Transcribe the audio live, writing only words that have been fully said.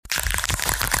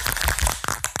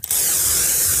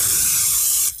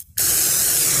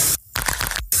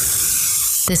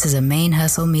This is a Main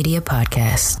Hustle Media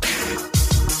podcast.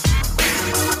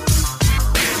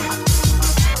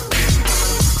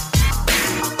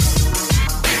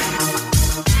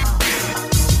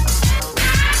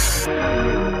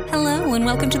 Hello and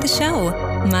welcome to the show.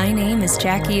 My name is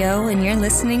Jackie O and you're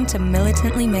listening to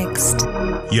Militantly Mixed.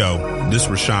 Yo, this is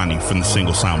Rashani from the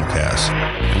Single Simulcast.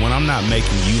 And when I'm not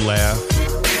making you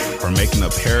laugh or making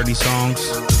up parody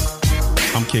songs,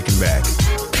 I'm kicking back,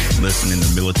 listening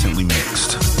to Militantly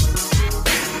Mixed.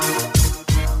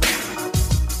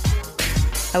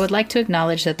 I would like to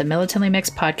acknowledge that the Militantly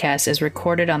Mixed podcast is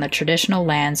recorded on the traditional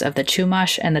lands of the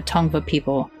Chumash and the Tongva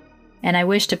people, and I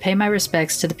wish to pay my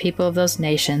respects to the people of those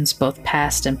nations, both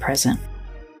past and present.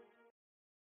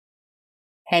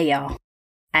 Hey y'all,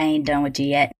 I ain't done with you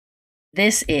yet.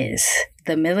 This is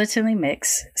the Militantly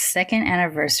Mixed second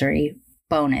anniversary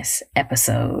bonus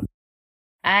episode.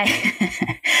 I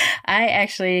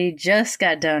actually just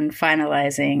got done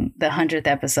finalizing the 100th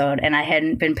episode, and I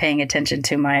hadn't been paying attention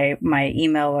to my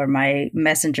email or my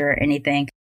messenger or anything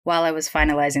while I was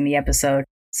finalizing the episode.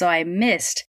 So I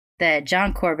missed that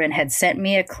John Corbin had sent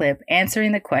me a clip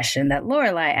answering the question that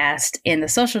Lorelai asked in the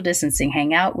social distancing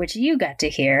hangout, which you got to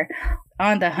hear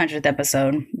on the 100th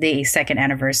episode, the second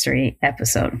anniversary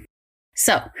episode.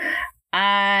 So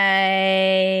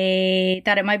I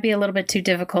thought it might be a little bit too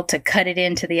difficult to cut it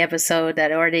into the episode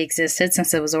that already existed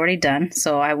since it was already done.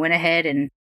 So I went ahead and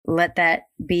let that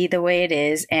be the way it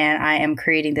is. And I am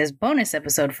creating this bonus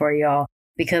episode for y'all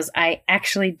because I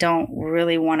actually don't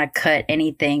really want to cut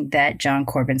anything that John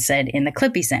Corbin said in the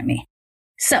clip he sent me.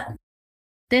 So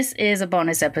this is a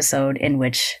bonus episode in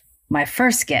which my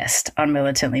first guest on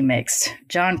Militantly Mixed,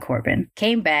 John Corbin,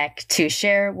 came back to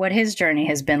share what his journey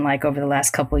has been like over the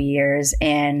last couple years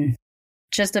and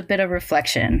just a bit of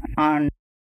reflection on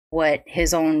what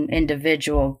his own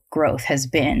individual growth has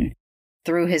been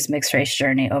through his mixed race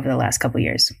journey over the last couple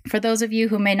years. For those of you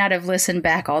who may not have listened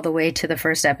back all the way to the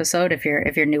first episode, if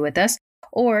you're new with us,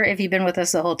 or if you've been with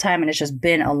us the whole time and it's just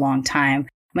been a long time,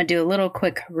 I'm going to do a little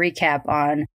quick recap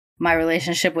on my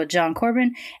relationship with John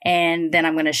Corbin, and then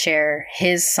I'm going to share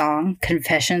his song,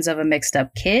 Confessions of a Mixed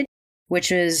Up Kid,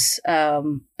 which is a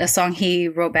song he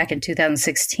wrote back in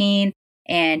 2016,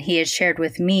 and he had shared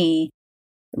with me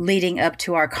leading up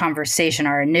to our conversation,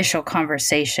 our initial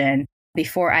conversation,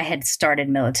 before I had started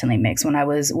Militantly Mixed, when I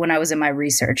was in my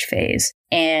research phase.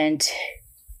 And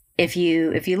if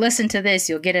you listen to this,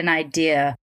 you'll get an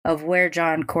idea of where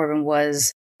John Corbin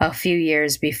was a few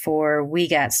years before we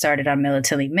got started on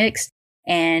Militantly Mixed.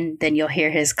 And then you'll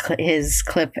hear his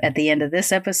clip at the end of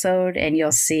this episode, and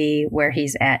you'll see where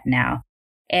he's at now.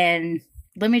 And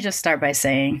let me just start by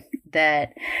saying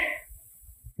that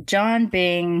John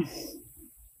being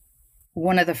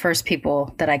one of the first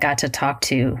people that I got to talk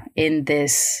to in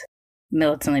this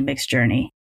Militantly Mixed journey,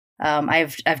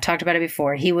 I've talked about it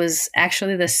before. He was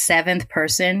actually the 7th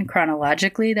person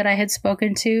chronologically that I had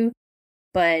spoken to,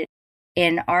 but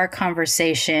in our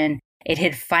conversation, it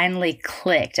had finally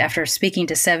clicked after speaking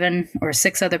to 7 or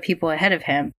 6 other people ahead of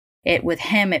him.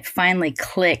 It finally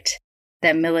clicked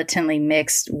that Militantly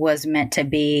Mixed was meant to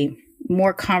be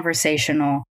more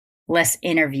conversational, less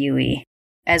interviewee,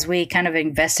 as we kind of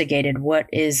investigated what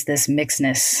is this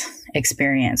mixedness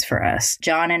experience for us.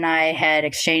 John and I had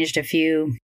exchanged I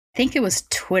think it was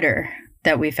Twitter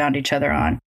that we found each other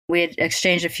on. We had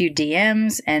exchanged a few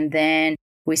DMs, and then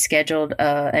we scheduled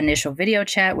an initial video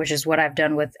chat, which is what I've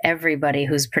done with everybody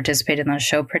who's participated on the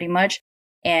show pretty much.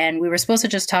 And we were supposed to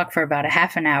just talk for about a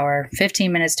half an hour,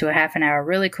 15 minutes to a half an hour,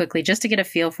 really quickly, just to get a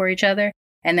feel for each other.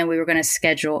 And then we were going to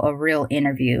schedule a real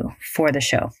interview for the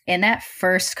show. In that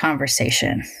first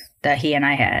conversation that he and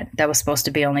I had, that was supposed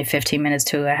to be only 15 minutes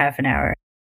to a half an hour,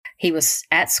 he was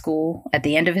at school at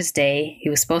the end of his day. He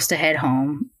was supposed to head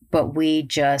home, but we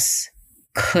just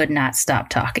could not stop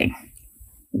talking.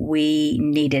 We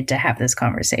needed to have this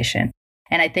conversation.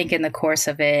 And I think in the course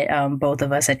of it, both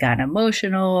of us had gotten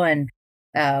emotional, and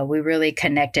we really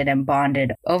connected and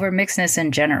bonded over mixedness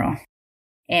in general.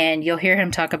 And you'll hear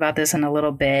him talk about this in a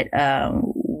little bit.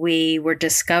 We were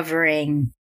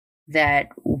discovering that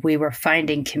we were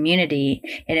finding community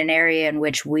in an area in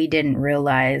which we didn't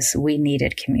realize we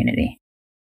needed community.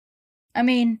 I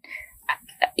mean,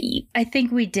 I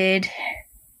think we did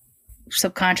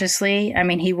subconsciously. I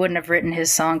mean, he wouldn't have written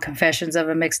his song Confessions of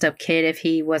a Mixed Up Kid if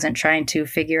he wasn't trying to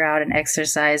figure out and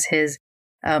exercise his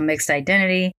mixed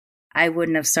identity. I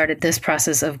wouldn't have started this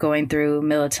process of going through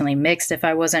Militantly Mixed if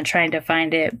I wasn't trying to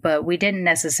find it, but we didn't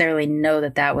necessarily know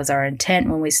that that was our intent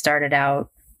when we started out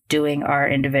doing our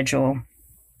individual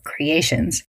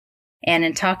creations. And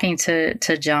in talking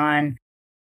to John,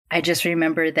 I just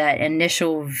remember that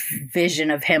initial vision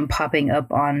of him popping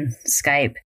up on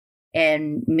Skype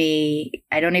and me.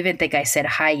 I don't even think I said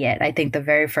hi yet. I think the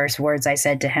very first words I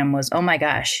said to him was, "Oh my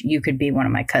gosh, you could be one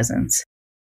of my cousins."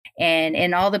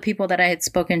 And all the people that I had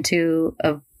spoken to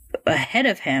ahead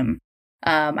of him,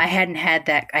 I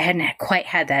hadn't quite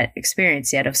had that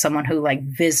experience yet of someone who like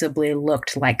visibly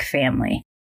looked like family.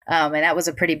 And that was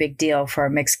a pretty big deal for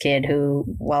a mixed kid who,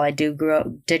 while I did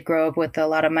grow up with a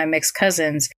lot of my mixed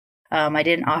cousins, I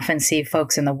didn't often see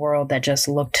folks in the world that just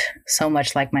looked so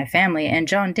much like my family. And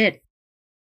John did.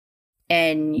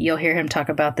 And you'll hear him talk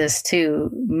about this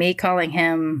too. Me calling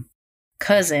him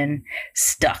cousin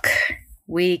stuck.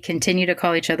 We continue to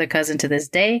call each other cousin to this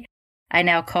day. I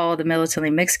now call the militantly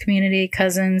mixed community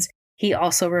cousins. He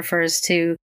also refers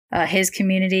to his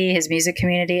community, his music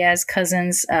community, as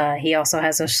cousins. He also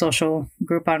has a social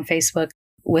group on Facebook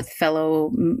with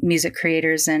fellow music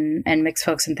creators and mixed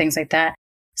folks and things like that.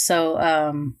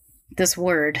 So this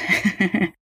word,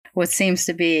 what seems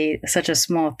to be such a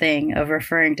small thing of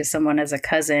referring to someone as a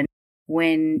cousin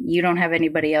when you don't have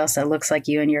anybody else that looks like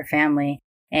you and your family,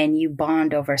 and you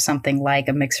bond over something like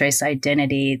a mixed race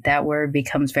identity, that word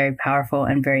becomes very powerful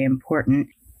and very important.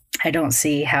 I don't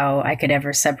see how I could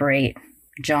ever separate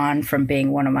John from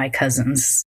being one of my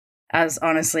cousins. As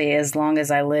honestly, as long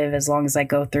as I live, as long as I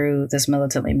go through this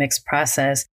militantly mixed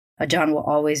process, John will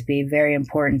always be very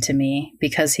important to me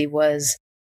because he was,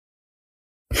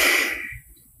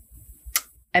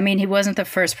 he wasn't the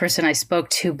first person I spoke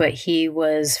to, but he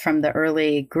was from the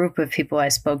early group of people I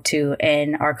spoke to.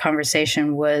 And our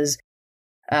conversation was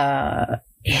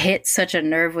hit such a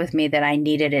nerve with me that I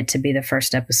needed it to be the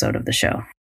first episode of the show.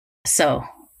 So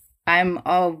I'm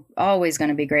always going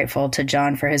to be grateful to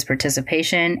John for his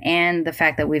participation and the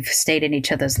fact that we've stayed in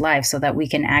each other's lives so that we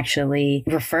can actually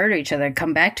refer to each other,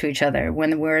 come back to each other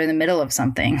when we're in the middle of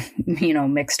something,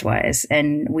 mixed wise.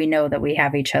 And we know that we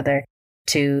have each other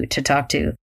to talk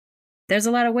to. There's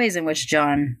a lot of ways in which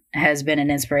John has been an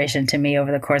inspiration to me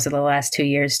over the course of the last 2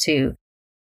 years, too.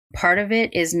 Part of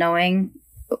it is knowing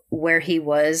where he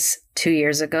was 2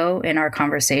 years ago in our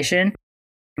conversation,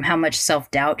 how much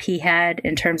self-doubt he had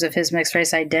in terms of his mixed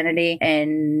race identity,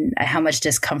 and how much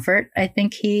discomfort I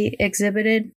think he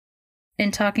exhibited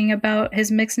in talking about his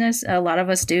mixedness. A lot of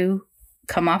us do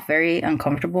come off very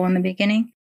uncomfortable in the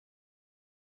beginning.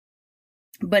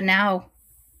 But now,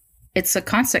 it's a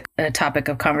constant topic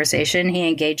of conversation. He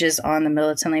engages on the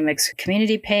militantly mixed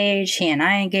community page. He and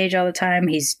I engage all the time.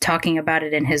 He's talking about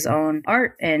it in his own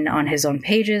art and on his own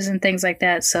pages and things like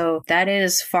that. So that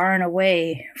is far and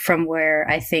away from where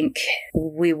I think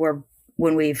we were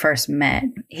when we first met.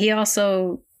 He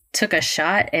also took a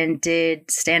shot and did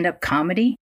stand-up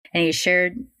comedy, and he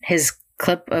shared his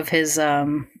clip of his,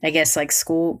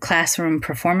 school classroom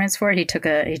performance for it. He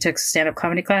took stand-up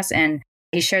comedy class, and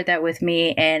he shared that with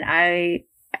me, and I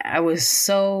was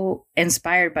so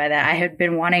inspired by that. I had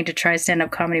been wanting to try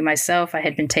stand-up comedy myself. I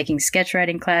had been taking sketch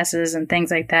writing classes and things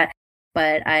like that,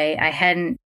 but I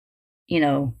hadn't,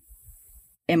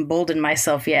 emboldened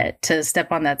myself yet to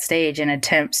step on that stage and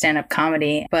attempt stand-up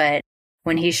comedy. But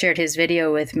when he shared his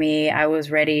video with me, I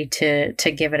was ready to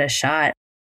give it a shot.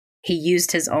 He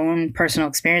used his own personal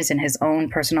experience and his own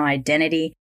personal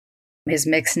identity, his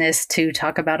mixedness, to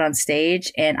talk about on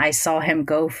stage. And I saw him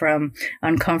go from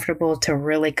uncomfortable to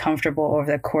really comfortable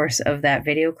over the course of that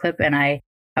video clip. And I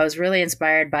was really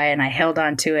inspired by it, and I held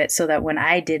on to it so that when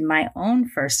I did my own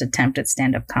first attempt at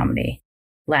stand-up comedy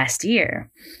last year,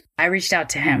 I reached out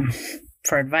to him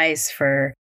for advice,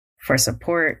 for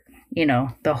support,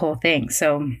 the whole thing.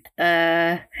 So,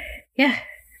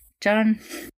 John,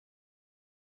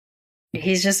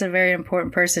 he's just a very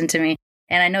important person to me.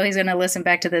 And I know he's going to listen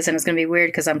back to this, and it's going to be weird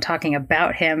because I'm talking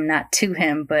about him, not to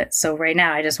him. But so right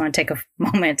now, I just want to take a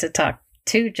moment to talk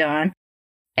to John.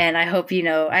 And I hope you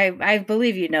know, I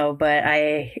believe you know, but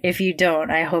if you don't,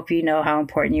 I hope you know how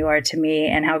important you are to me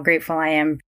and how grateful I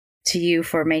am to you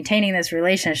for maintaining this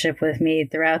relationship with me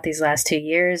throughout these last 2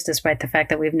 years, despite the fact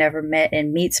that we've never met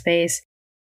in meet space.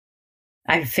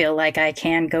 I feel like I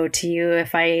can go to you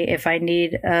if I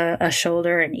need a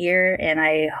shoulder, an ear, and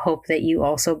I hope that you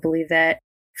also believe that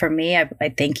for me. I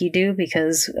think you do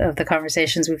because of the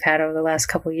conversations we've had over the last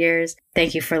couple years.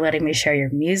 Thank you for letting me share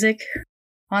your music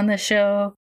on the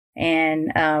show,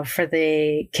 and for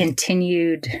the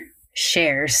continued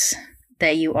shares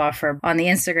that you offer on the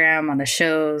Instagram, on the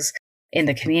shows, in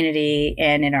the community,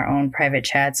 and in our own private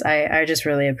chats. I just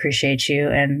really appreciate you,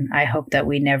 and I hope that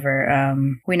we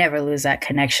never lose that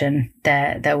connection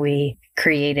that we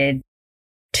created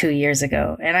 2 years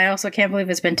ago. And I also can't believe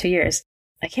it's been 2 years.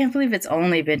 I can't believe it's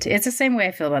only been it's the same way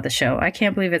I feel about the show. I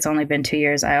can't believe it's only been 2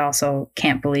 years. I also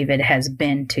can't believe it has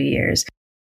been 2 years.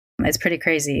 It's pretty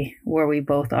crazy where we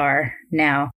both are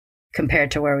now compared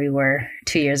to where we were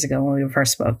 2 years ago when we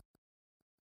first spoke.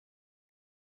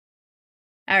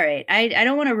 All right. I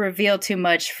don't want to reveal too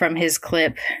much from his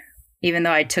clip, even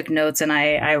though I took notes and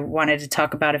I wanted to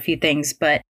talk about a few things,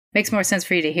 but it makes more sense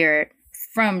for you to hear it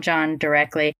from John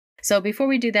directly. So before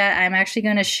we do that, I'm actually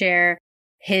going to share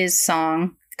his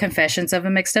song, Confessions of a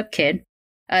Mixed Up Kid.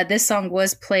 This song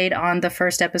was played on the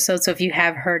first episode, so if you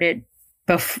have heard it,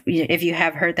 if you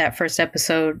have heard that first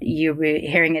episode, you'll be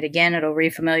hearing it again. It'll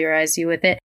refamiliarize you with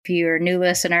it. If you're a new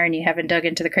listener and you haven't dug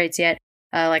into the crates yet,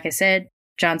 like I said,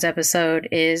 John's episode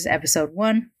is episode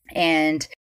 1, and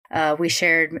we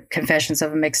shared Confessions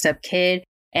of a Mixed Up Kid.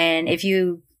 And if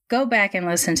you go back and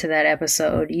listen to that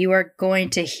episode, you are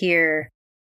going to hear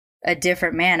a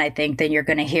different man, I think, than you're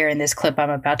going to hear in this clip I'm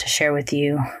about to share with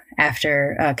you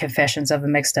after Confessions of a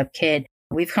Mixed Up Kid.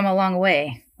 We've come a long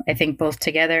way. I think both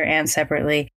together and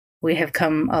separately, we have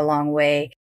come a long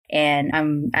way. And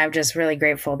I'm just really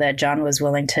grateful that John was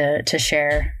willing to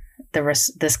share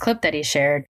this clip that he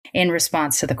shared in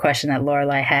response to the question that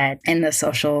Lorelai had in the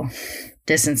social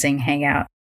distancing hangout.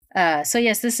 So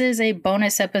yes, this is a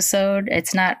bonus episode.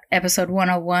 It's not episode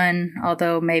 101,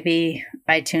 although maybe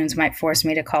iTunes might force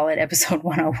me to call it episode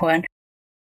 101.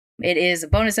 It is a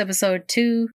bonus episode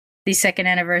to the second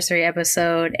anniversary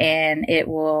episode, and it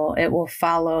will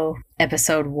follow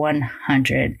episode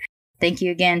 100. Thank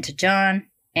you again to John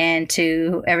and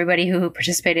to everybody who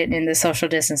participated in the social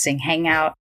distancing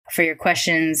hangout for your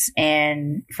questions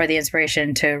and for the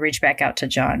inspiration to reach back out to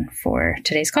John for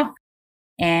today's call.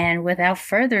 And without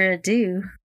further ado,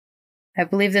 I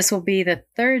believe this will be the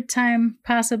third time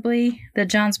possibly that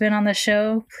John's been on the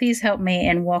show. Please help me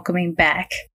in welcoming back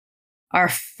our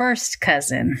first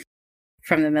cousin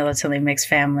from the Militantly Mixed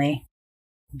family,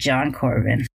 John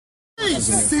Corbin.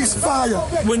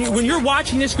 Ceasefire. When you're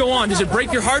watching this go on, does it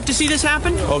break your heart to see this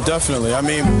happen? Oh, definitely. I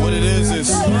mean, what it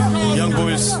is young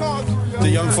boys, the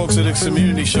young folks of this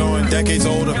community showing decades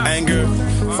old of anger,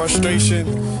 frustration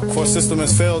for a system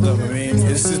has failed them. I mean,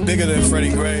 this is bigger than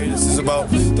Freddie Gray. This is about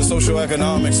the social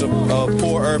economics of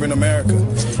poor urban America.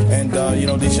 And,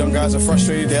 these young guys are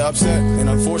frustrated, they're upset, and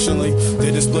unfortunately,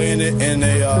 they're displaying it in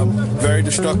a very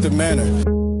destructive manner.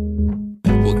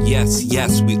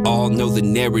 Yes, we all know the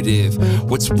narrative.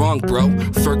 What's wrong, bro?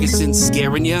 Ferguson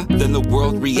scaring ya? Then the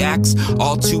world reacts,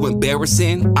 all too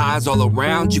embarrassing. Eyes all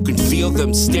around, you can feel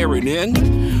them staring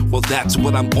in. Well, that's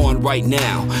what I'm on right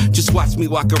now. Just watch me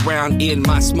walk around in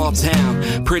my small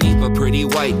town. Pretty but pretty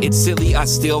white. It's silly, I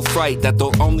still fright that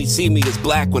they'll only see me as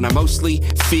black when I mostly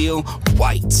feel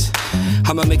white.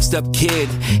 I'm a mixed up kid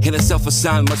in a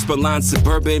self-assigned, much maligned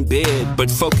suburban bid. But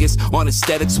focus on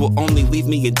aesthetics will only leave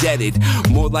me indebted.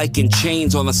 More like in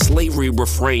chains on a slavery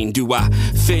refrain. Do I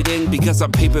fit in because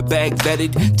I'm paper bag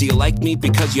vetted? Do you like me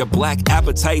because your black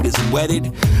appetite is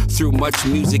whetted? Through much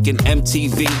music and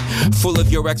MTV, full of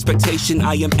your expectation,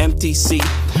 I am empty, see?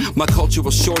 My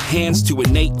cultural shorthands too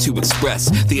innate to express.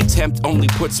 The attempt only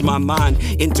puts my mind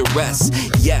into rest.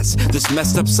 Yes, this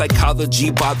messed up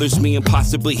psychology bothers me and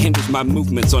possibly hinders my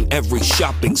movements on every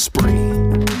shopping spree.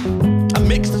 I'm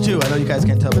mixed too. I know you guys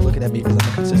can't tell by looking at me because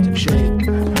I'm a consistent shade.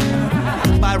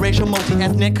 Biracial,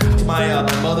 multi-ethnic. My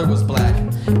mother was black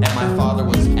and my father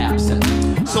was absent.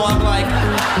 So I'm like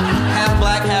half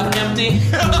black, half empty.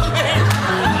 You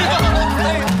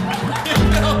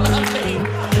know what I mean?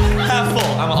 Half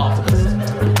full. I'm an optimist.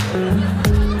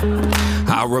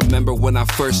 I remember when I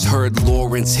first heard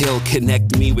Lawrence Hill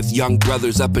connect me with young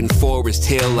brothers up in Forest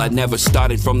Hill. I never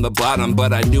started from the bottom,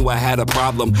 but I knew I had a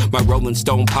problem. My Rolling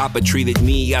Stone papa treated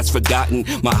me as forgotten.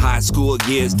 My high school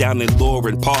years down in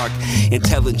Lauren Park.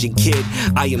 Intelligent kid,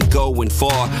 I am going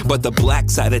far, but the black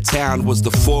side of town was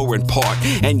the foreign part.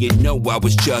 And you know I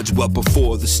was judged well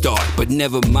before the start. But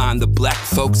never mind the black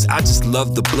folks, I just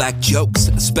love the black jokes,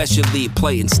 especially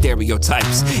playing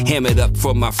stereotypes. Hammered up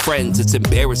for my friends, it's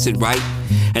embarrassing, right?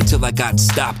 Until I got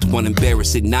stopped one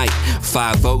embarrassing night.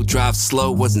 5-0 drive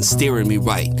slow wasn't steering me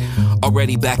right.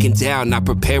 Already backing down, not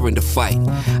preparing to fight.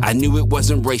 I knew it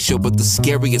wasn't racial, but the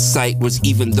scariest sight was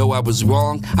even though I was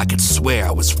wrong, I could swear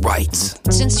I was right.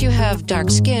 Since you have dark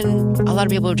skin, a lot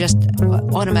of people just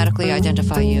automatically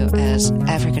identify you as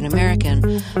African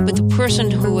American. But the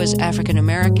person who was African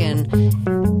American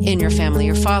in your family,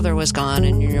 your father was gone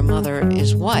and your mother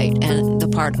is white. And the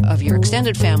part of your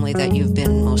extended family that you've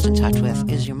been most in touch with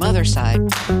is your mother's side,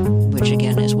 which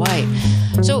again is white.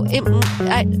 So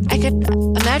I could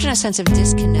imagine a sense of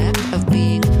disconnect of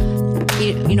being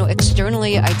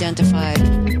externally identified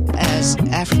as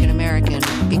African American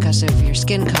because of your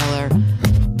skin color,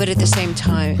 but at the same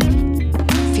time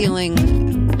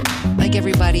feeling like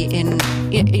everybody in,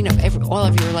 all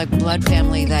of your like blood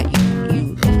family that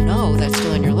you know that's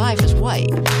still in your life is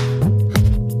white.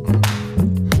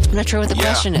 I'm not sure what the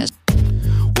question is.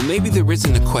 Well, maybe there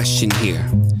isn't a question here.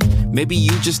 Maybe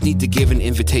you just need to give an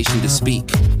invitation to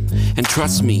speak. And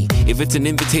trust me, if it's an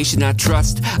invitation I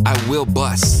trust, I will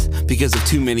bust because of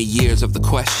too many years of the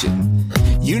question.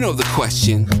 You know the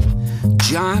question.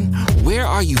 John, where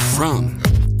are you from?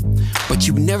 But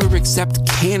you never accept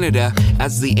Canada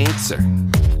as the answer.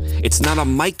 It's not a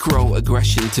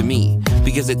microaggression to me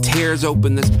because it tears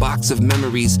open this box of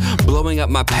memories, blowing up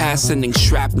my past, sending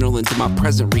shrapnel into my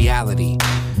present reality.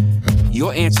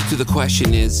 Your answer to the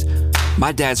question is,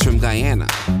 my dad's from Guyana.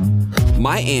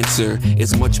 My answer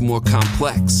is much more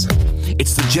complex.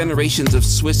 It's the generations of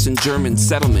Swiss and German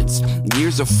settlements,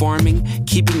 years of farming,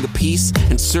 keeping the peace,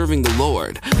 and serving the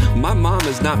Lord. My mom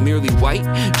is not merely white,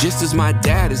 just as my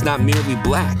dad is not merely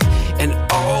black. And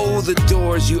oh, the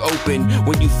doors you open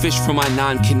when you fish for my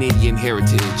non-Canadian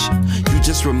heritage. You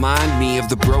just remind me of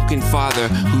the broken father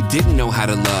who didn't know how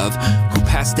to love, who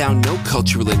passed down no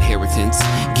cultural inheritance,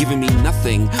 giving me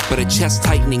nothing but a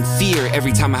chest-tightening fear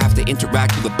every time I have to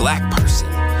interact with a black person.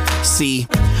 See,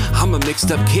 I'm a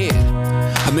mixed-up kid.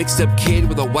 A mixed-up kid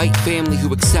with a white family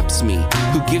who accepts me,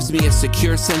 who gives me a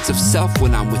secure sense of self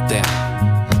when I'm with them.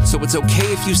 So it's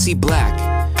okay if you see black,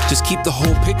 just keep the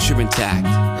whole picture intact.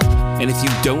 And if you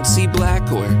don't see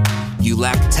black or you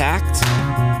lack tact,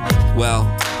 well,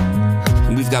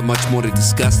 we've got much more to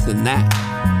discuss than that.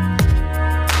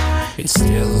 It's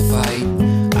still a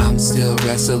fight, I'm still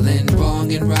wrestling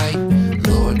wrong and right.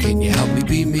 Lord, can you help me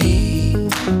be me?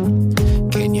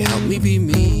 Can you help me be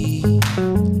me?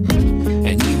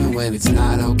 And even when it's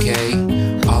not okay,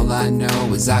 all I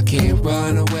know is I can't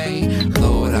run away.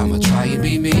 Lord, I'ma try and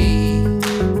be me.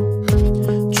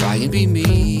 Try and be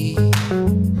me.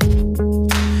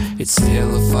 It's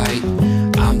still a fight,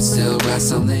 I'm still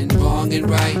wrestling wrong and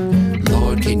right.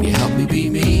 Lord, can you help me be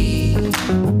me?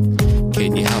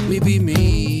 Can you help me be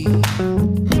me?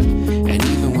 And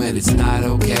even when it's not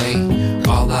okay,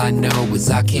 all I know is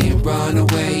I can't run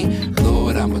away.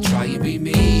 Lord, I'ma try and be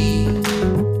me.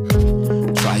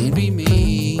 Try and be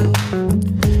me.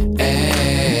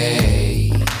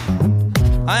 Hey.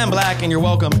 I am black and you're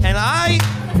welcome. And I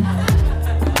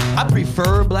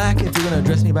prefer black if you're gonna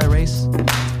address me by race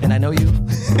and I know you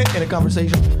in a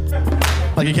conversation.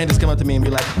 Like you can't just come up to me and be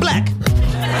like, black!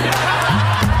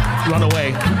 Run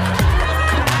away.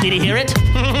 Did he hear it?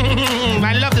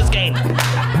 I love this game.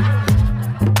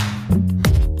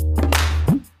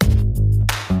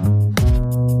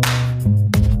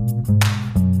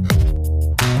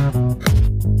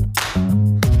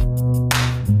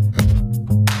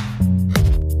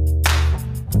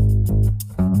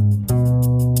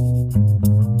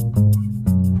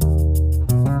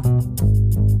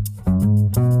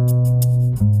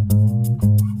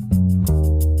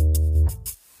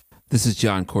 This is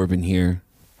John Corbin here,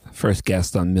 first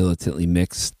guest on Militantly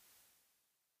Mixed.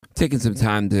 Taking some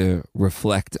time to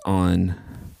reflect on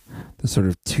the sort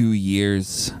of 2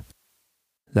 years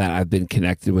that I've been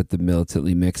connected with the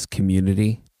Militantly Mixed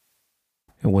community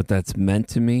and what that's meant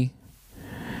to me.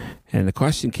 And the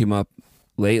question came up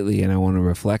lately, and I want to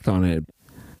reflect on it,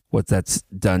 what that's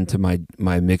done to my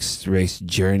mixed race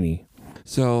journey.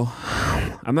 So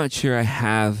I'm not sure I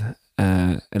have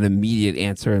an immediate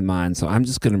answer in mind, so I'm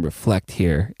just going to reflect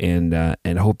here and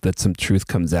hope that some truth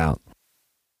comes out.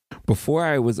 Before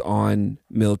I was on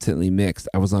Militantly Mixed,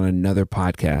 I was on another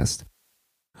podcast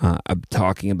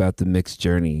talking about the mixed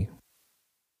journey,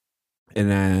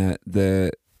 and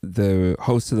the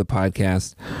host of the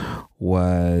podcast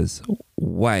was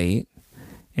white,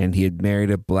 and he had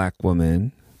married a black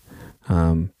woman,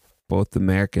 both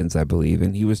Americans, I believe,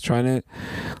 and he was trying to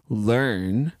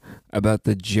learn about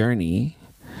the journey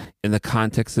in the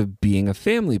context of being a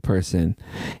family person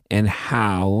and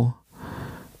how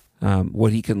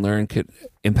what he can learn could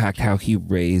impact how he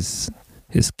raised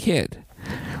his kid.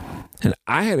 And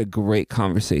I had a great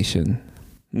conversation.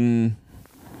 I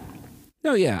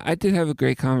did have a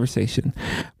great conversation,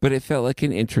 but it felt like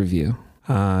an interview.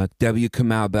 W.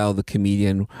 Kamau Bell, the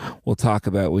comedian, will talk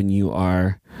about when you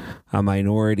are a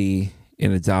minority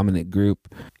in a dominant group.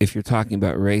 If you're talking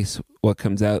about race, what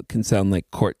comes out can sound like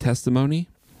court testimony.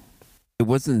 It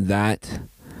wasn't that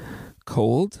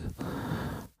cold,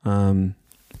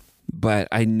 but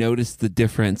I noticed the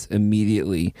difference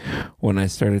immediately when I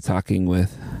started talking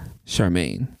with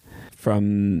Charmaine.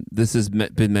 This has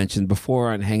been mentioned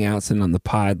before on Hangouts and on the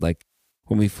pod, like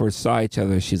when we first saw each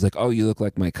other, she's like, "Oh, you look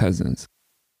like my cousins."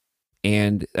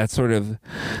 And that sort of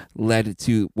led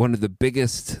to one of the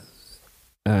biggest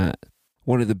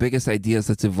ideas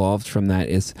that's evolved from that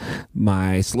is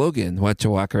my slogan, "Watch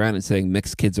you walk around and saying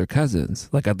mixed kids are cousins."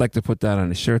 Like, I'd like to put that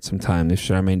on a shirt sometime if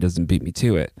Charmaine doesn't beat me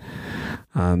to it.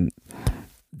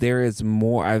 There is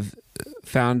more. I've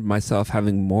found myself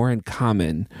having more in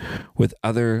common with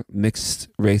other mixed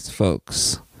race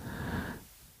folks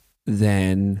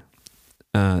than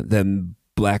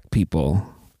black people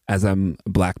as I'm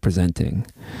black presenting.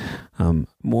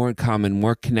 More in common,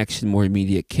 more connection, more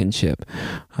immediate kinship.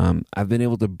 I've been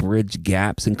able to bridge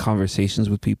gaps in conversations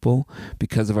with people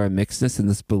because of our mixedness and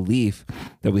this belief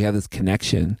that we have this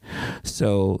connection.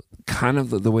 So kind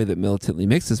of the way that Militantly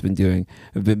Mixed has been doing,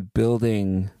 I've been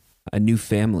building a new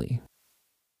family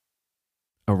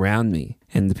around me,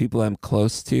 and the people I'm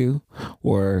close to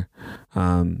or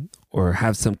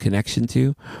have some connection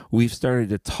to, we've started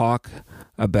to talk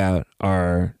about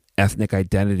our ethnic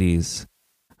identities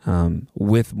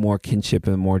with more kinship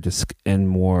and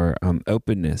more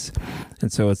openness.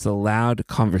 And so it's allowed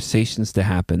conversations to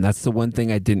happen. That's the one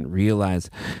thing I didn't realize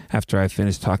after I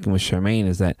finished talking with Charmaine,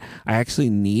 is that I actually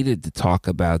needed to talk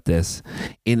about this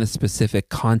in a specific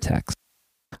context.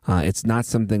 It's not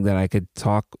something that I could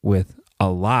talk with a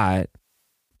lot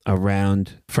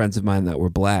around friends of mine that were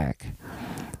black.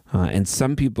 And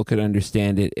some people could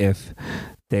understand it if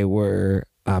they were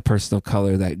a person of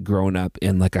color that grown up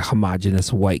in like a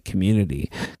homogenous white community,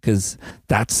 because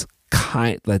that's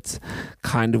kind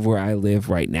of where I live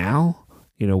right now,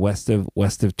 west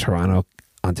of Toronto,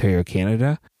 Ontario,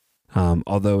 Canada.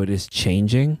 Although it is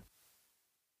changing,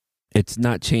 it's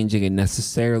not changing in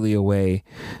necessarily a way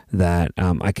that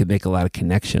I could make a lot of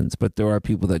connections. But there are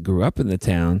people that grew up in the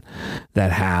town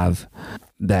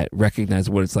that recognize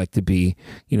what it's like to be,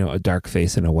 a dark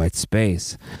face in a white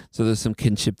space. So there's some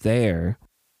kinship there.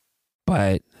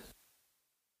 But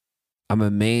I'm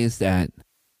amazed at,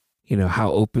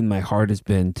 how open my heart has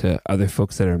been to other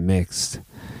folks that are mixed,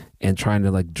 and trying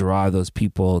to like draw those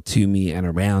people to me and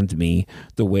around me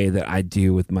the way that I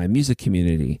do with my music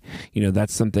community.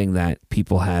 That's something that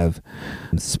people have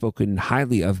spoken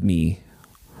highly of me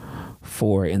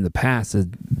for in the past, as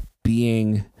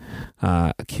being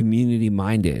community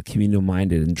minded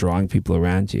and drawing people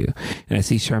around you. And I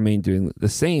see Charmaine doing the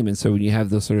same. And so when you have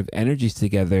those sort of energies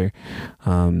together,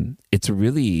 it's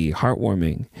really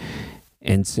heartwarming.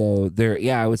 And so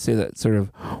I would say that sort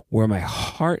of where my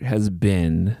heart has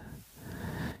been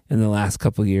in the last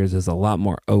couple of years is a lot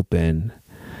more open,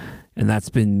 and that's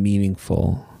been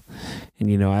meaningful.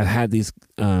 And, I've had these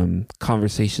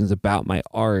conversations about my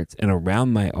art and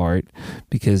around my art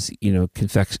because,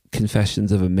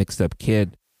 Confessions of a Mixed Up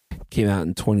Kid came out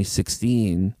in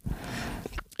 2016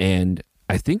 and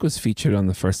I think was featured on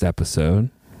the first episode.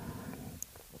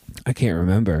 I can't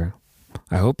remember.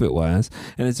 I hope it was.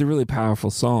 And it's a really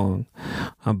powerful song.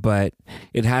 But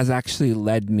it has actually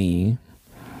led me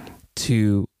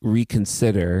to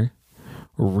reconsider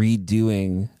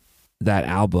redoing that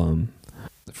album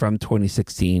from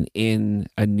 2016 in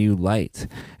a new light.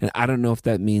 And I don't know if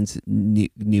that means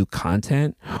new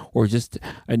content or just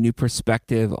a new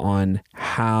perspective on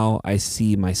how I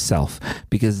see myself,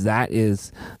 because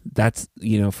that's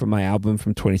for my album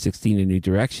from 2016, A New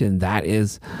Direction, that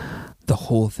is the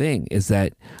whole thing, is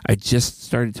that I just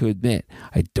started to admit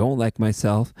I don't like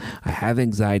myself, I have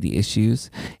anxiety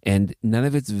issues, and none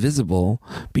of it's visible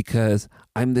because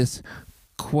I'm this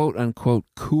quote unquote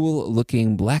cool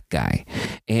looking black guy,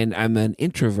 and I'm an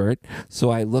introvert, so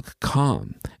I look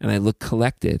calm and I look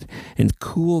collected. And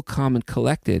cool, calm, and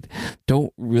collected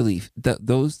don't really,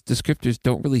 those descriptors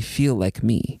don't really feel like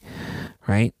me,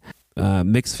 right?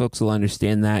 Mixed folks will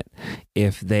understand that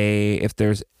if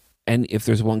there's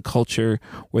one culture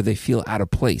where they feel out of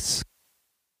place,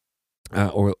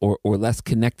 or less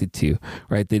connected to,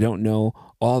 right? They don't know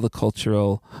all the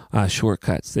cultural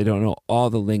shortcuts. They don't know all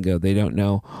the lingo. They don't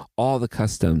know all the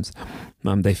customs.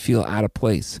 They feel out of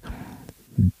place.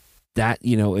 That,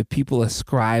 if people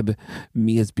ascribe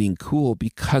me as being cool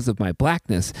because of my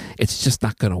blackness, it's just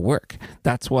not going to work.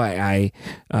 That's why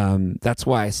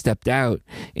I stepped out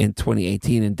in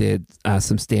 2018 and did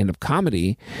some stand-up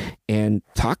comedy and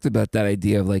talked about that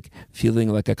idea of like feeling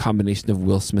like a combination of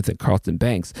Will Smith and Carlton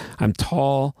Banks. I'm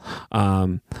tall.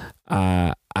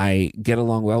 I get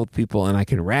along well with people and I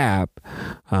can rap,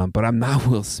 but I'm not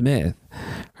Will Smith,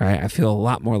 right? I feel a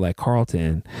lot more like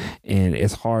Carlton, and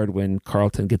it's hard when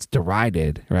Carlton gets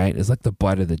derided, right? It's like the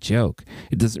butt of the joke.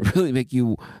 It doesn't really make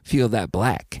you feel that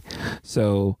black.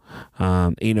 So,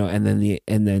 and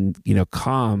then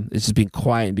calm. It's just being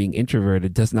quiet and being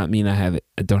introverted does not mean I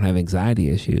don't have anxiety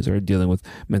issues or dealing with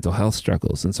mental health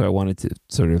struggles. And so I wanted to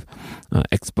sort of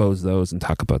expose those and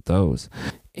talk about those.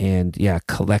 And yeah,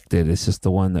 collected is just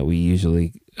the one that we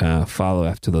usually follow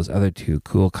after those other two,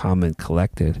 cool, calm, and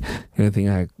collected. The only thing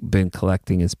I've been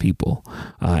collecting is people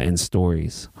and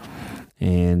stories.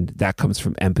 And that comes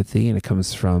from empathy, and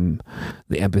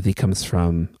the empathy comes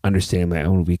from understanding my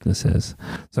own weaknesses.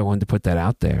 So I wanted to put that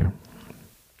out there.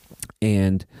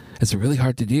 And it's really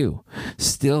hard to do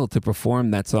still, to perform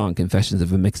that song, Confessions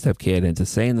of a Mixed Up Kid, and to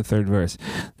say in the third verse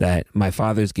that my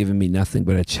father's given me nothing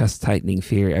but a chest tightening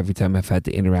fear every time I've had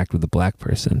to interact with a black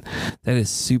person. That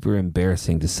is super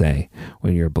embarrassing to say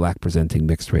when you're a black presenting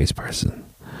mixed race person.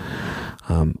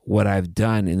 What I've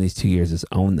done in these 2 years is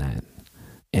own that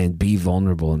and be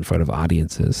vulnerable in front of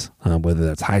audiences, whether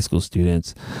that's high school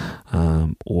students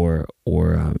or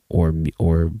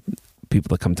people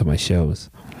that come to my shows.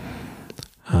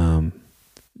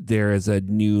 There is a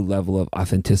new level of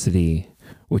authenticity,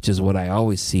 which is what I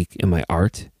always seek in my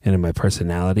art and in my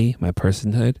personality, my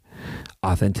personhood,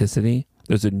 authenticity.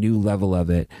 There's a new level of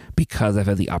it because I've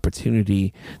had the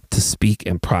opportunity to speak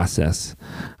and process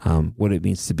what it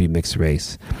means to be mixed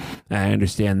race. And I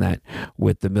understand that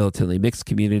with the militantly mixed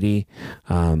community,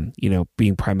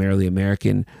 being primarily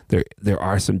American, there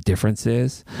are some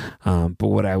differences. But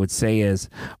what I would say is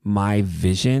my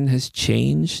vision has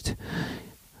changed.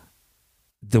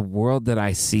 The world that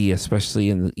I see, especially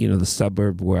in the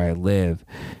suburb where I live,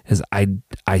 is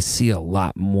I see a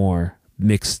lot more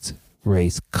mixed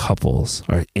race couples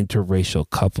or interracial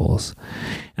couples,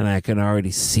 and I can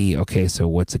already see, okay, so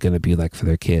what's it going to be like for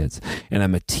their kids? And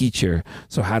I'm a teacher,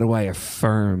 so how do I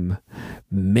affirm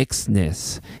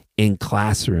mixedness in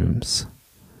classrooms?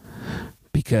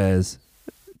 Because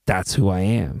that's who I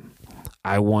am.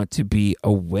 I want to be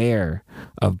aware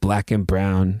of black and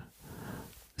brown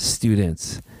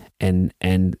students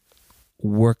and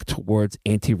work towards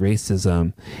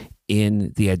anti-racism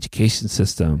in the education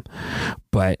system.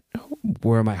 But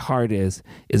where my heart is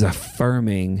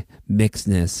affirming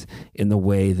mixedness in the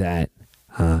way that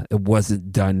it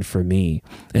wasn't done for me,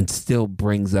 and still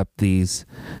brings up these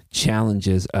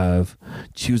challenges of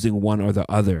choosing one or the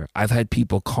other. I've had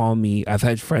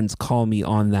friends call me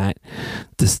on that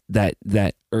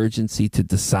urgency to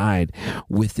decide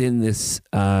within this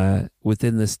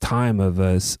time of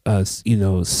a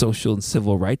social and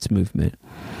civil rights movement,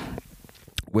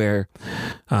 where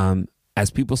as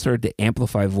people started to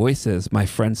amplify voices, my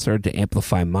friends started to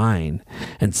amplify mine,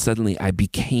 and suddenly I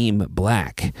became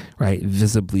black, right?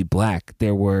 Visibly black.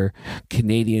 There were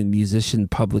Canadian musical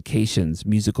publications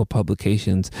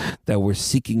that were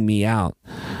seeking me out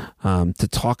to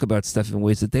talk about stuff in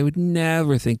ways that they would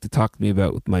never think to talk to me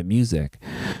about with my music.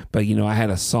 But, I had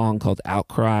a song called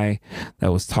Outcry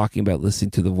that was talking about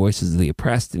listening to the voices of the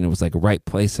oppressed, and it was like right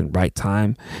place and right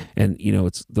time. And,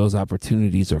 those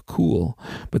opportunities are cool,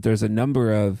 but there's a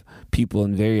number of people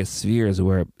in various spheres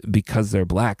where, because they're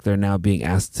black, they're now being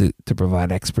asked to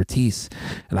provide expertise.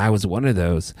 And I was one of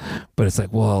those. But it's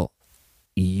like, well,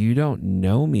 you don't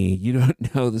know me. You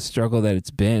don't know the struggle that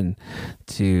it's been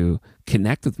to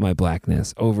connect with my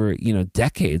blackness over,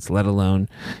 decades, let alone,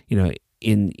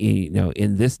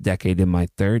 in this decade, in my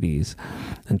 30s,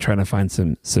 and trying to find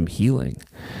some healing.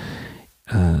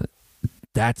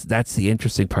 That's the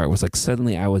interesting part, was like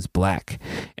suddenly I was black,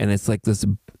 and it's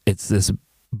this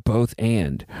both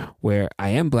and, where I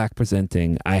am black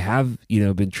presenting. I have,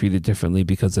 been treated differently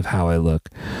because of how I look.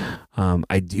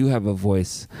 I do have a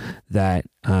voice that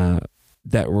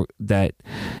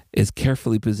is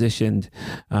carefully positioned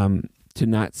to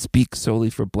not speak solely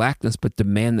for blackness, but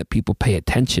demand that people pay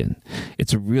attention.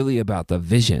 It's really about the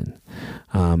vision.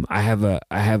 I have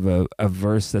a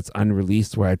verse that's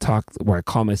unreleased where I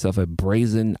call myself a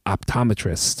brazen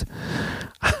optometrist.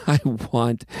 I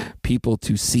want people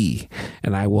to see,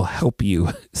 and I will help you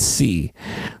see,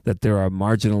 that there are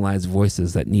marginalized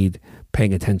voices that need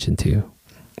paying attention to.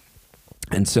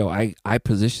 And so I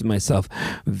position myself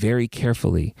very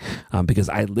carefully because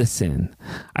I listen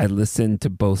to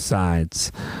both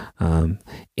sides,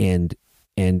 and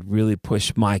really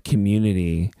push my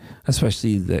community,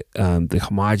 especially the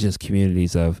homogenous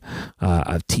communities of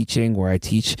teaching, where I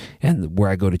teach and where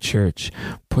I go to church,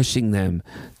 pushing them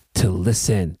to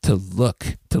listen, to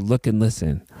look and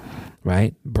listen.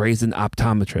 right? Brazen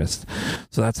optometrist.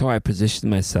 So that's how I position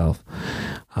myself.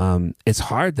 It's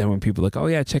hard then when people are like, oh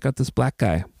yeah, check out this black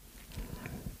guy.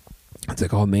 It's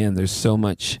like, oh man, there's so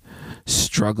much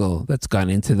struggle that's gone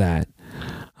into that.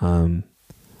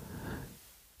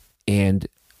 And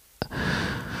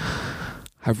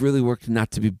I've really worked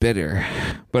not to be bitter,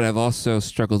 but I've also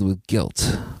struggled with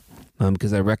guilt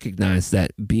because I recognize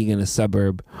that being in a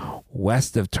suburb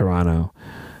west of Toronto,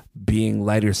 being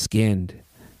lighter skinned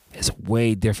is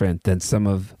way different than some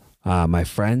of my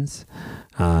friends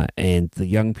and the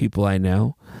young people I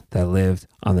know that lived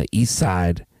on the east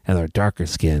side and are darker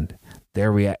skinned.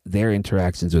 Their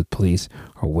interactions with police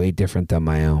are way different than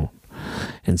my own.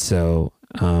 And so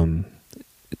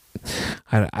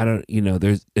I don't,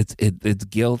 there's it's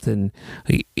guilt, and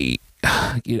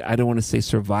I don't want to say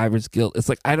survivor's guilt. It's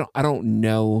like I don't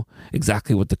know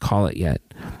exactly what to call it yet,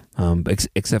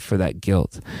 except for that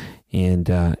guilt. And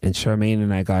Charmaine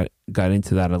and I got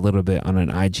into that a little bit on an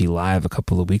IG Live a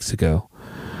couple of weeks ago.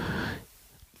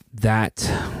 That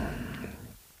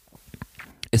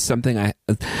is something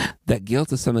that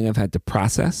guilt is something I've had to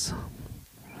process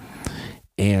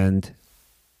and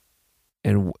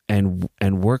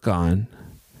work on,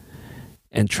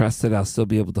 and trust that I'll still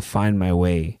be able to find my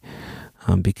way,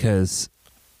 because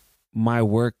my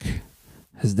work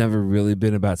has never really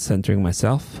been about centering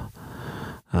myself.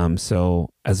 So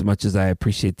as much as I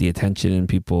appreciate the attention and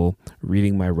people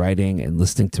reading my writing and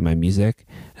listening to my music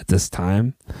at this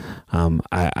time,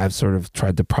 I've sort of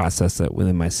tried to process that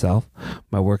within myself.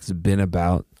 My work's been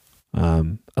about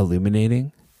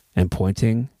illuminating and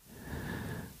pointing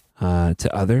to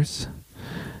others.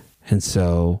 And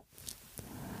so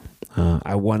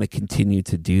I want to continue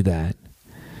to do that.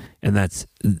 And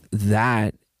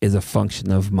that is a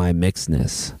function of my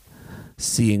mixedness,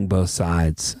 seeing both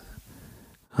sides,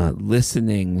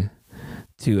 listening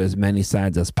to as many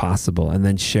sides as possible, and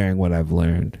then sharing what I've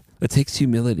learned. It takes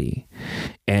humility,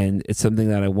 and it's something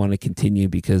that I want to continue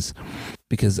because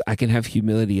I can have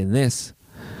humility in this,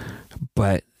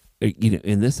 but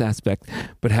in this aspect,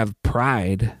 but have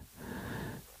pride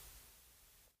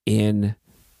in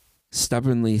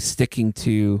stubbornly sticking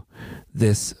to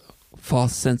this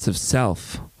false sense of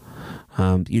self.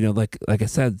 Like I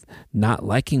said, not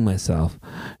liking myself,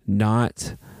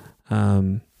 not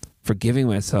forgiving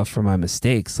myself for my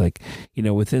mistakes,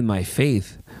 within my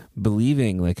faith,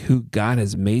 believing who God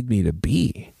has made me to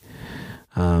be.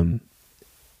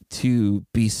 To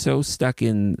be so stuck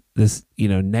in this,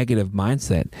 negative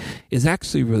mindset is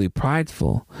actually really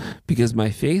prideful, because my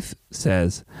faith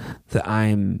says that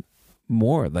I'm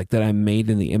more, that I'm made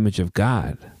in the image of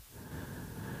God.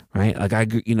 Right? I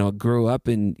grew up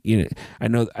in, I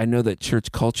know that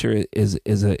church culture is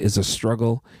a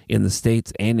struggle in the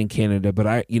States and in Canada, but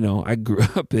I grew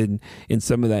up in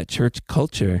some of that church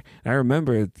culture. I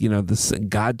remember, this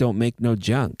God don't make no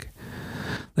junk.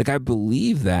 I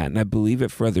believe that, and I believe it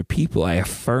for other people. I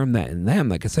affirm that in them.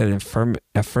 Like I said, I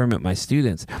affirm it my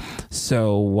students.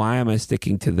 So why am I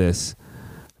sticking to this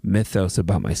mythos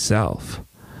about myself?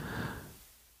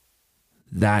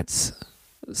 That's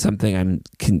something I'm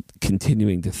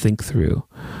continuing to think through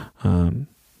and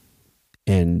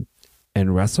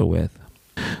wrestle with.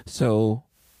 So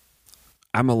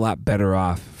I'm a lot better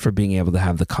off for being able to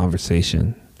have the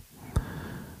conversation.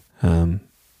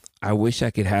 I wish I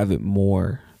could have it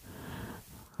more.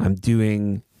 I'm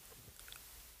doing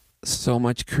so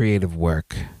much creative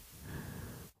work,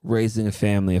 raising a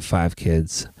family of 5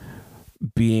 kids,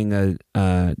 being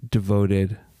a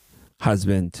devoted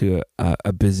husband to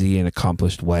a busy and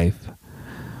accomplished wife.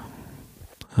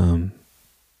 I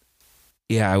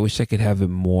wish I could have it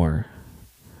more.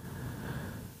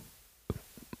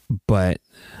 But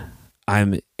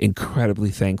I'm incredibly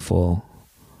thankful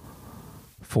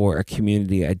for a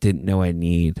community I didn't know I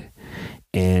need.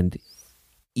 And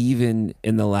even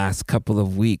in the last couple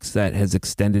of weeks, that has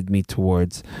extended me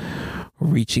towards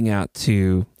reaching out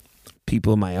to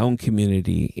people in my own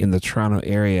community in the Toronto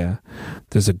area.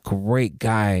 There's a great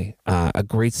guy, a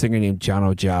great singer named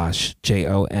Jono Josh,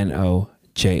 Jonojosh,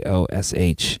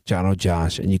 Jono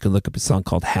Josh, and you can look up a song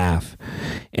called Half.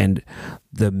 And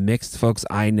the mixed folks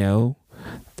I know,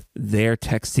 they're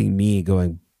texting me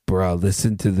going, bro,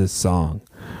 listen to this song.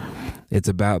 It's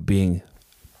about being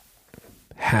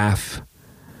half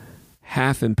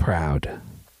and proud.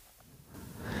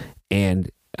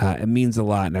 And it means a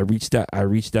lot. And I reached out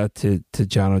to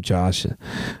Jono Josh.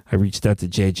 I reached out to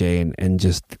JJ and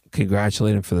just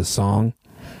congratulate him for the song.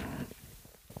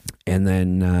 And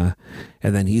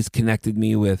then he's connected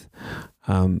me with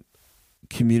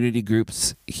community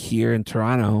groups here in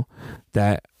Toronto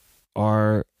that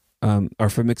are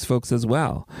for mixed folks as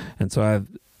well. And so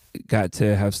got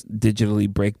to have digitally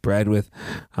break bread with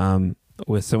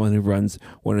someone who runs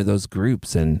one of those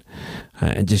groups and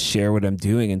just share what I'm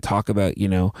doing and talk about,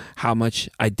 how much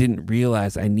I didn't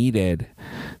realize I needed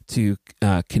to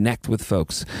connect with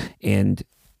folks. And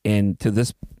to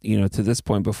this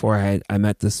point, before I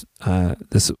met this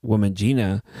woman,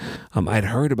 Gina, I'd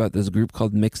heard about this group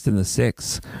called Mixed in the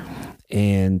Six.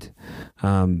 And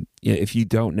if you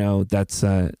don't know, that's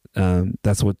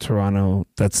what Toronto,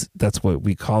 that's what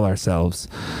we call ourselves.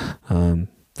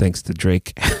 Thanks to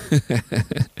Drake.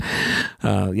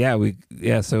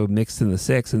 So Mixed in the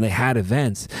Six, and they had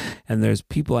events, and there's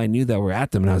people I knew that were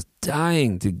at them, and I was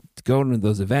dying to go to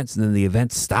those events, and then the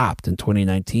event stopped in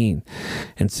 2019.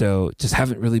 And so just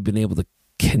haven't really been able to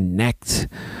connect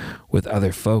with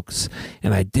other folks.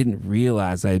 And I didn't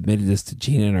realize, I admitted this to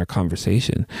Gina in our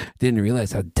conversation, didn't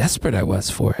realize how desperate I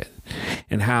was for it.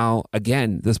 And how,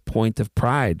 again, this point of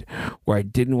pride where I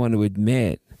didn't want to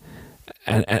admit,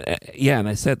 and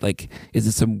I said, like, is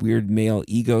it some weird male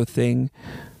ego thing?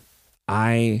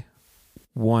 I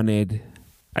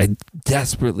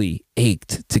desperately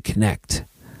ached to connect,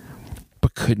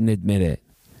 but couldn't admit it.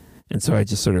 And so I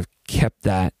just sort of kept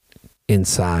that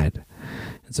inside.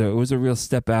 And so it was a real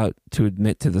step out to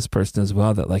admit to this person as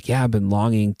well that, like, yeah, I've been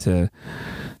longing to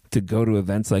go to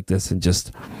events like this and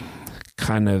just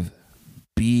kind of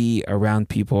be around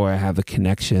people where I have a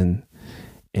connection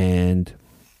and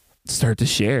start to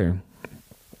share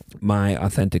my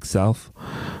authentic self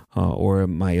or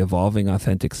my evolving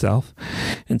authentic self.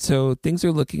 And so things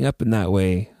are looking up in that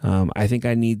way. I think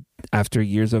I need, after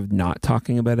years of not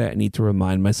talking about it, I need to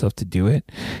remind myself to do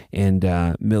it. And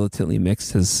Militantly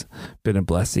Mixed has been a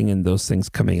blessing in those things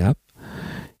coming up.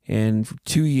 And for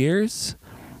 2 years,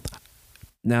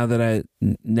 now that I've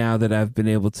been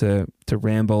able to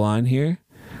ramble on here,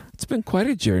 it's been quite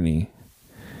a journey.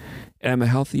 And I'm a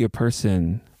healthier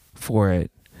person for it,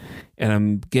 and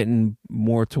I'm getting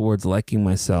more towards liking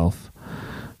myself,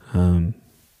 and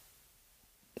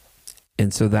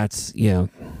so that's,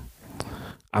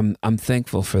 I'm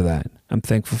thankful for that.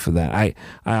 I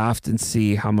often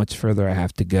see how much further I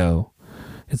have to go.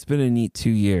 It's been a neat 2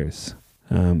 years,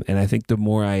 and I think the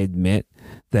more I admit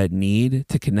that need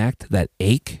to connect, that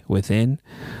ache within,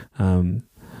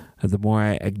 the more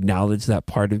I acknowledge that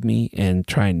part of me and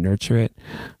try and nurture it,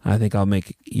 I think I'll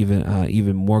make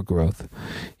even more growth.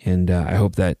 And I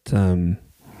hope that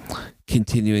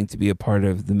continuing to be a part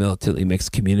of the Militantly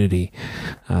Mixed community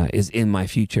is in my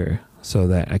future, so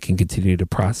that I can continue to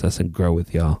process and grow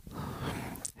with y'all.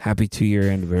 Happy 2-year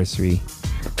anniversary.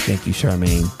 Thank you,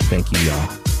 Charmaine. Thank you, y'all.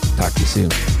 Talk to you soon.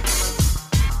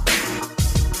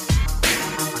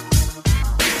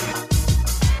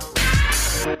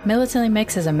 Militantly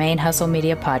Mixed is a Main Hustle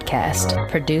Media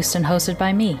podcast, produced and hosted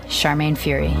by me, Charmaine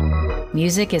Fury.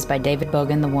 Music is by David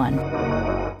Bogan the One.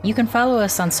 You can follow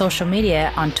us on social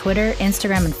media on Twitter,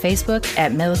 Instagram, and Facebook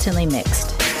at Militantly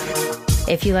Mixed.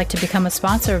 If you'd like to become a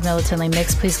sponsor of Militantly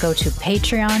Mixed, please go to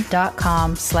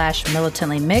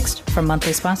patreon.com/militantlymixed for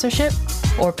monthly sponsorship,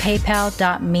 or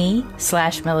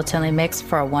paypal.me/militantlymixed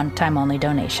for a one-time only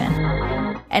donation.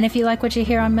 And if you like what you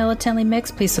hear on Militantly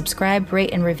Mixed, please subscribe,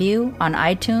 rate, and review on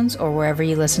iTunes or wherever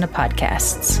you listen to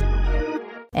podcasts.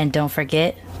 And don't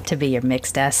forget to be your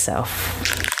mixed-ass self.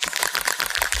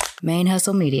 Main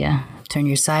Hustle Media. Turn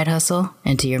your side hustle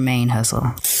into your main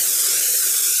hustle.